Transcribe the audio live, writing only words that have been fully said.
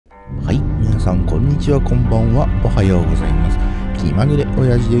さんこんにちは、こんばんは、おはようございます。気まぐれ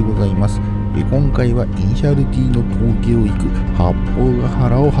親父でございます。今回はイニシャル D の峠を行く八方ヶ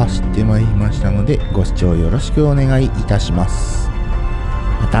原を走ってまいりましたので、ご視聴よろしくお願いいたします。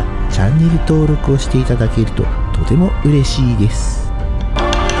またチャンネル登録をしていただけるととても嬉しいです。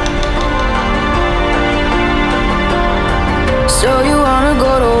So you wanna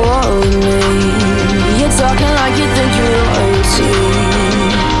go to war with me? You're talking like you think you're royalty.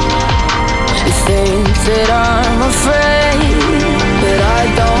 You think that I'm afraid, but I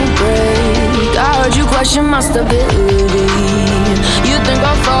don't break. I heard you question my stability. You think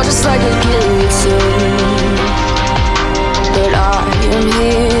I'll fall just like a guillotine, but I am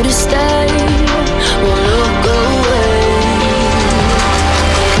here to stay. Won't look away.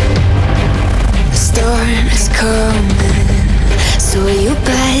 The storm is coming, so you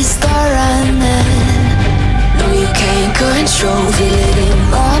better start running. No, you can't control, feel it in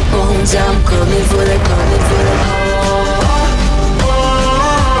my bones. I'm coming for the, coming for the.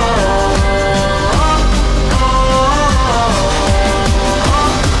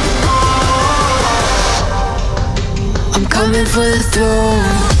 I'm coming for the throne.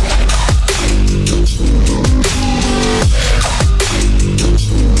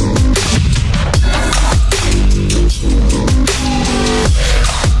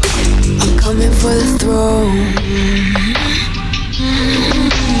 Coming for the throne.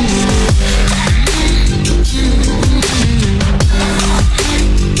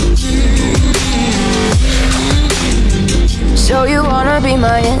 So you wanna be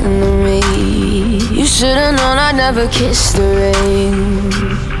my enemy? You should've known I'd never kiss the rain.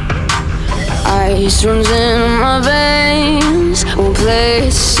 Ice runs in my veins, won't play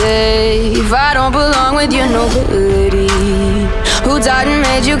it safe. I don't belong with your nobility. Who died and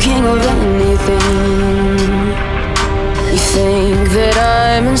made you king of anything? You think that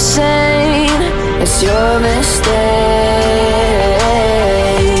I'm insane? It's your mistake.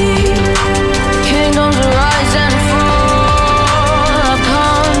 Kingdoms rise and fall. I've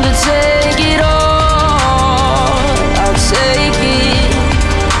come to take it all. I'll take it.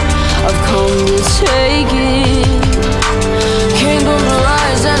 I've come to take it. Kingdoms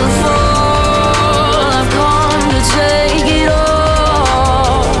rise and fall. I've come to take it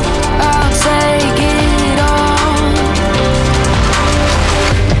all. I'll take it all.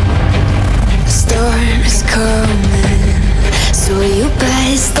 The storm is coming, so you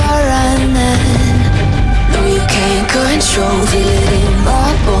better start running. No, you can't control, feel it in my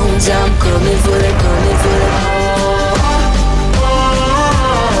bones. I'm coming for the, coming for the.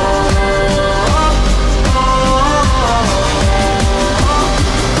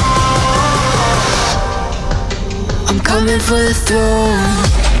 I'm coming for the throne.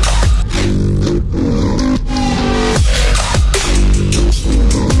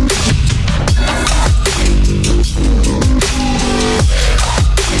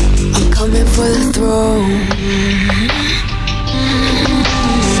 I'm coming for the throne.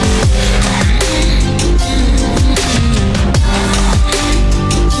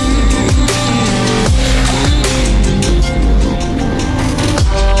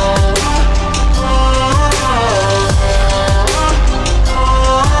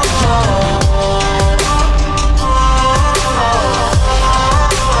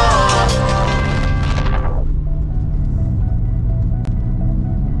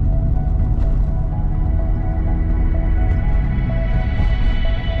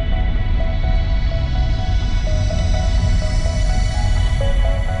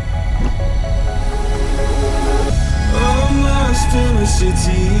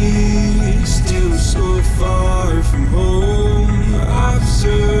 City, still so far from home. I've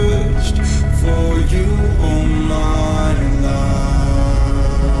searched for you all my life.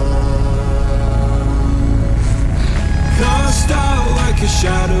 Cast out like a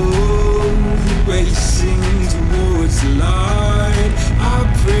shadow, racing towards the light. I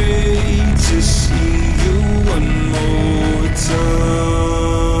pray to see you one more time.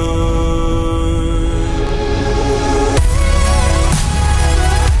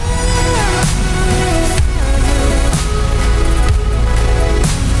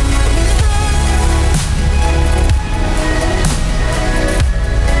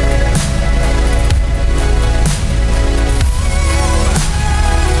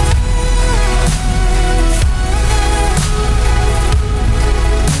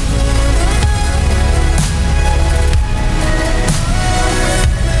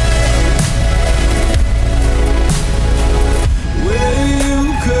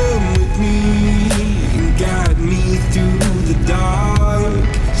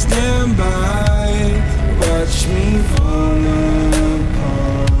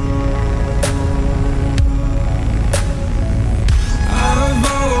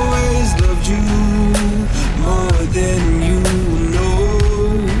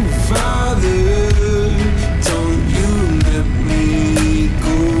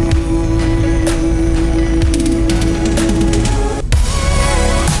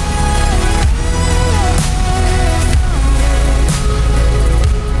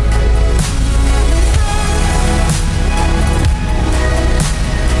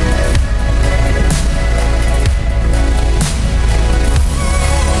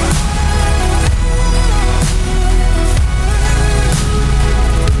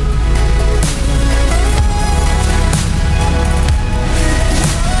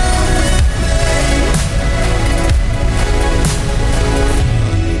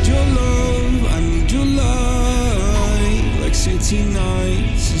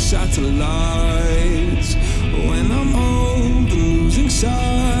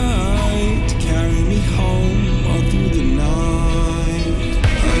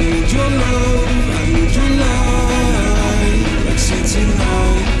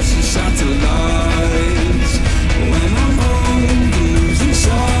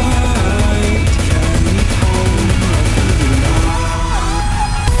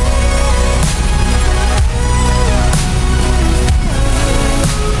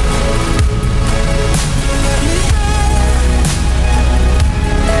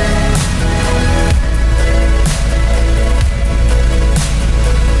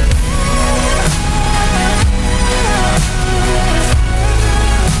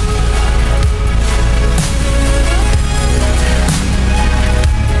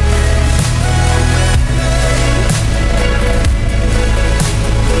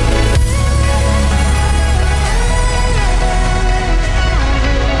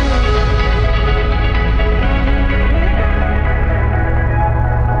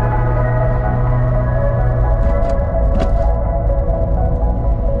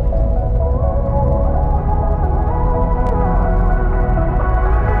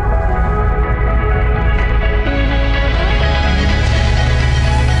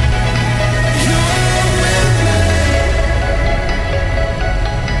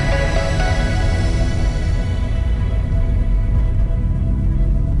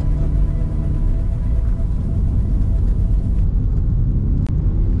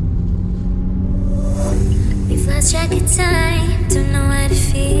 track of time, don't know how to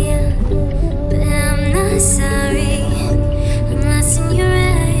feel, but I'm not sorry. I'm lost in your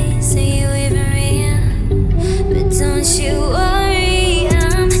eyes, are you even real? But don't you worry,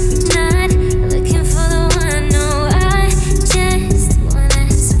 I'm not looking for the one. No, I just wanna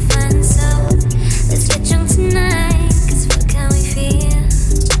have some fun. So let's get drunk tonight, cause fuck how we feel.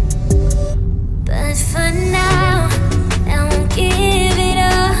 But for now, I won't give it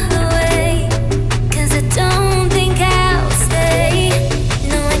all away, cause I don't think I'll stay.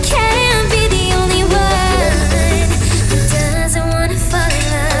 No, I can't be the only one who doesn't wanna fall in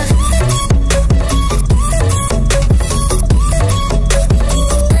love.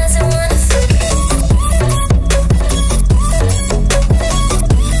 Doesn't wanna fall in love.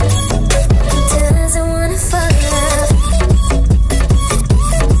 Doesn't wanna fall in love.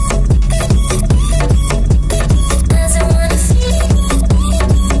 Doesn't wanna fall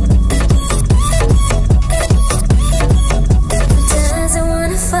in love. Doesn't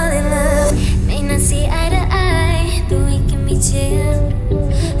wanna fall in love. May not see eye to eye, but we can be chill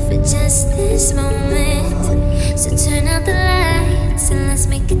for just this moment. So turn out the lights and let's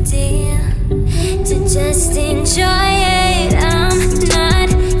make a deal to just enjoy it. I'm not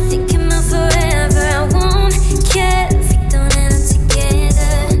thinking about forever. I won't care if we don't end up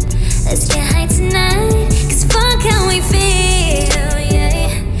together. Let's get high tonight, cause fuck how we feel, yeah.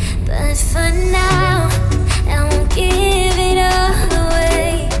 But for now, I won't give it all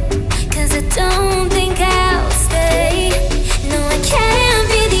away, cause I don't think I'll stay. No, I can't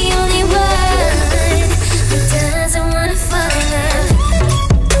be the only one who doesn't wanna fall in love.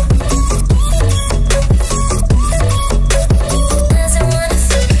 Doesn't wanna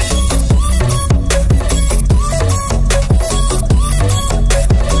fall in love.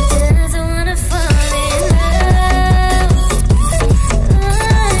 Doesn't wanna fall in love. Oh,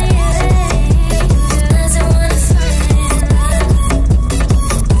 yeah. Doesn't wanna fall in love.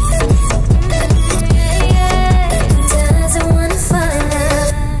 Doesn't wanna fall in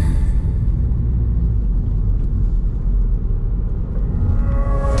love.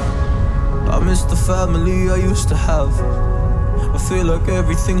 I miss the family I used to have. I feel like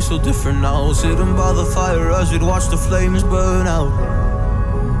everything's so different now. Sitting by the fire as we'd watch the flames burn out.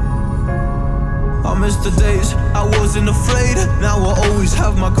 I miss the days I wasn't afraid. Now I always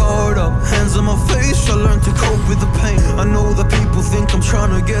have my guard up, hands on my face. I learned to cope with the pain. I know that people think I'm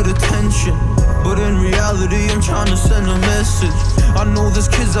trying to get attention, but in reality I'm trying to send a message. I know there's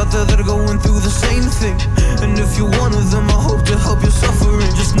kids out there that are going through the same thing, and if you're one of them, I hope to help your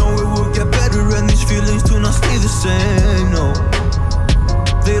suffering. Just know it will get better, and these feelings do not stay the same. No,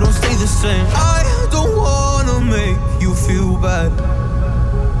 they don't stay the same. I don't wanna make you feel bad,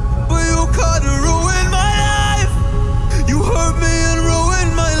 but you kinda ruined my life. You hurt me and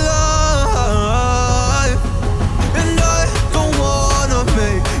ruined my life, and I don't wanna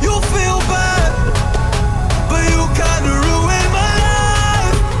make you feel bad, but you kinda ruined my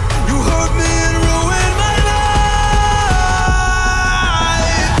life. You hurt me and ruined my life.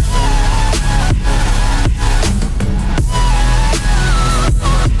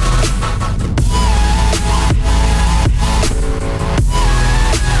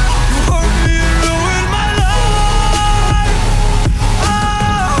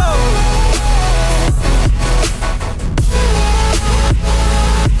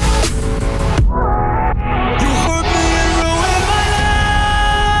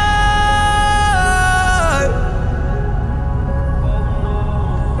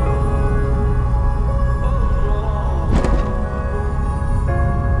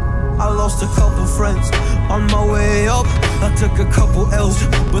 A couple friends on my way up. I took a couple L's,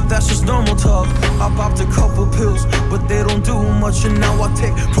 but that's just normal talk. I popped a couple pills, but they don't do much. And now I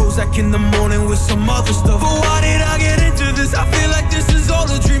take Prozac in the morning with some other stuff. But why did I get into this? I feel like this is all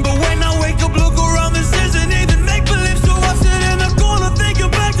a dream, but when I wake up, look around, this isn't even make-believe. So I sit in the corner thinking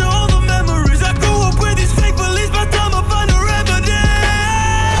back to all the memories I grew up with. These fake beliefs, by the time I find a remedy.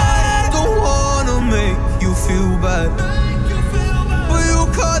 I don't wanna make you feel bad, but you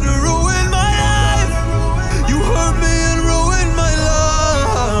kinda ruined my life. You hurt me and ruined my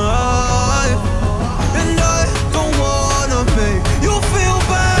life, and I don't wanna make you feel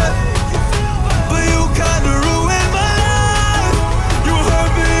bad, but you kinda ruined my life. You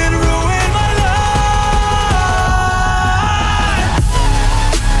hurt me and ruined my life.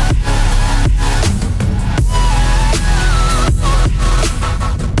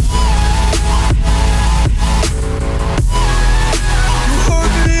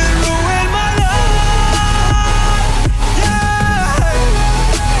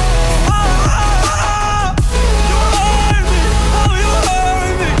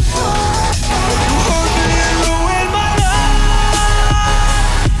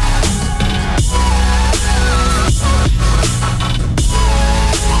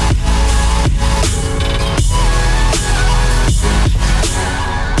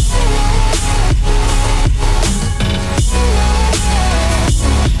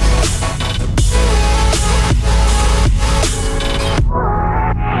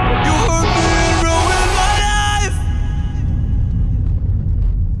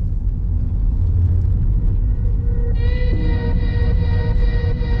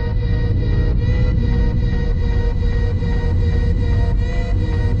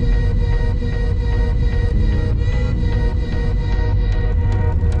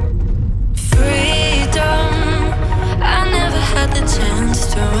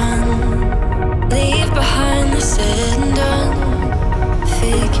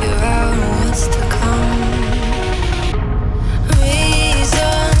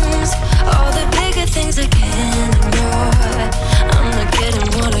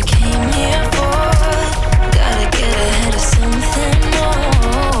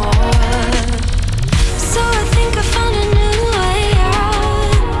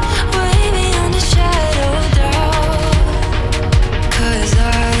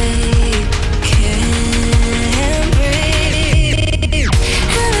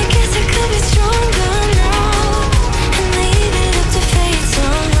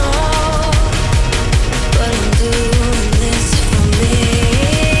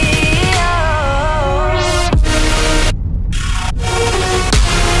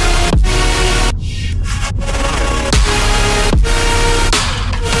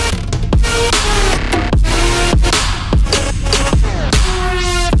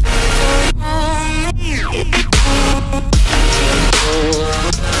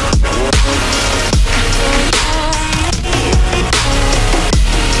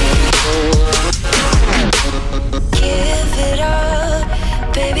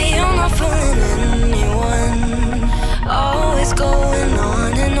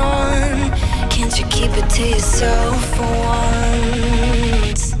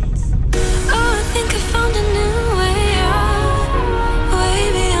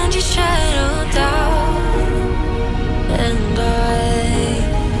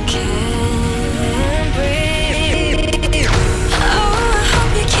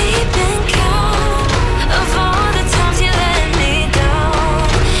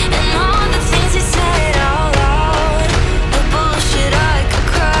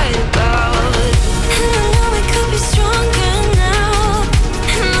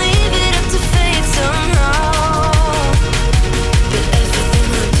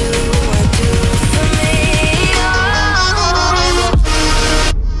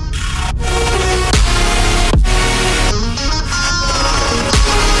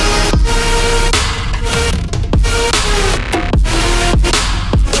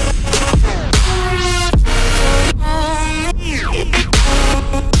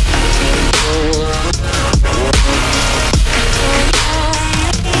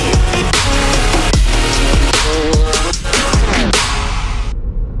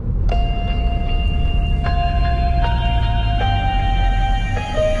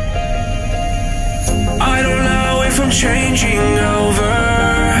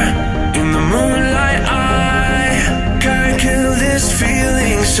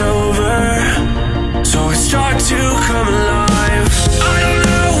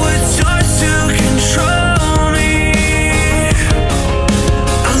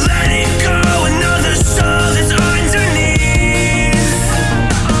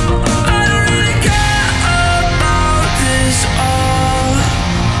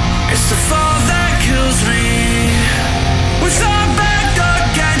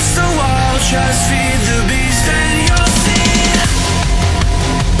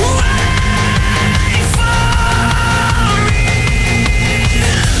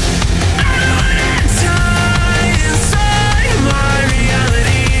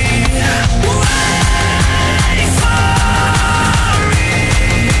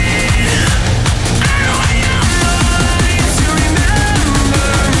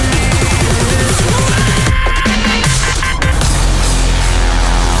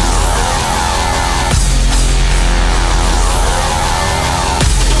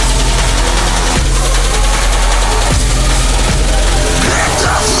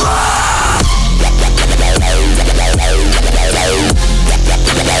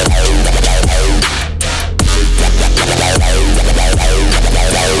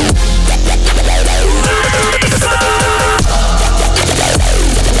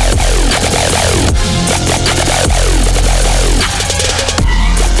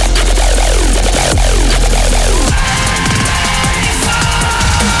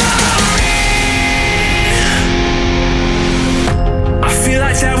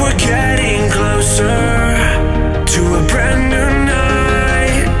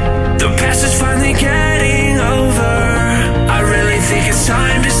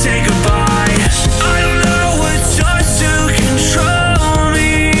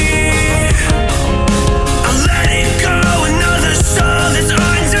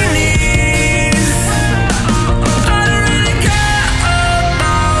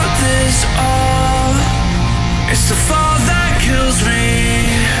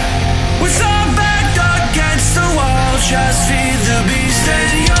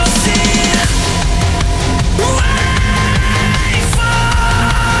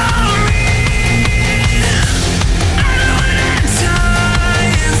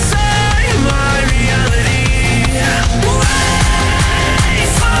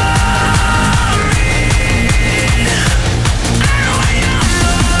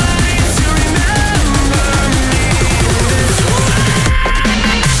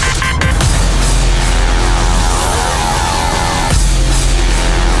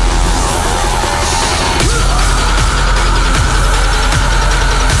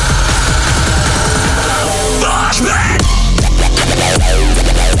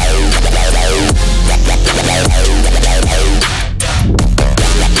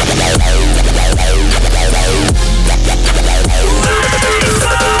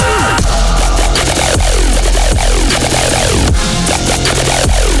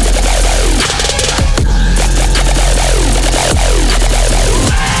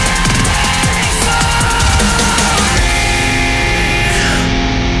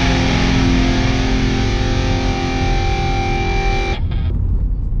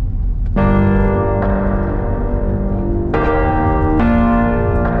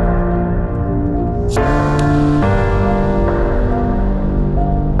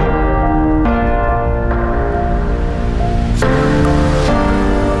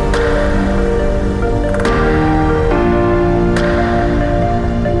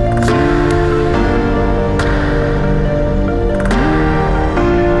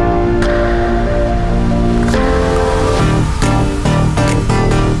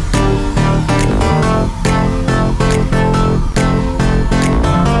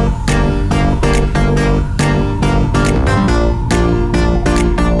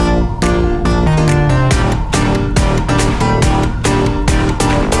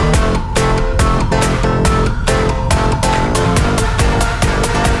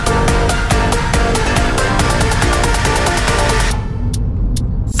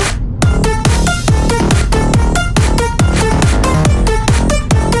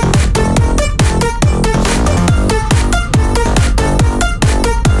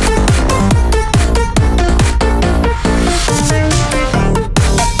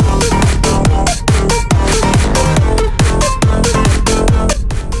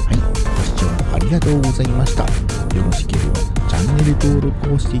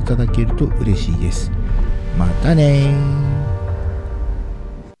 していただけると嬉しいです。またねー。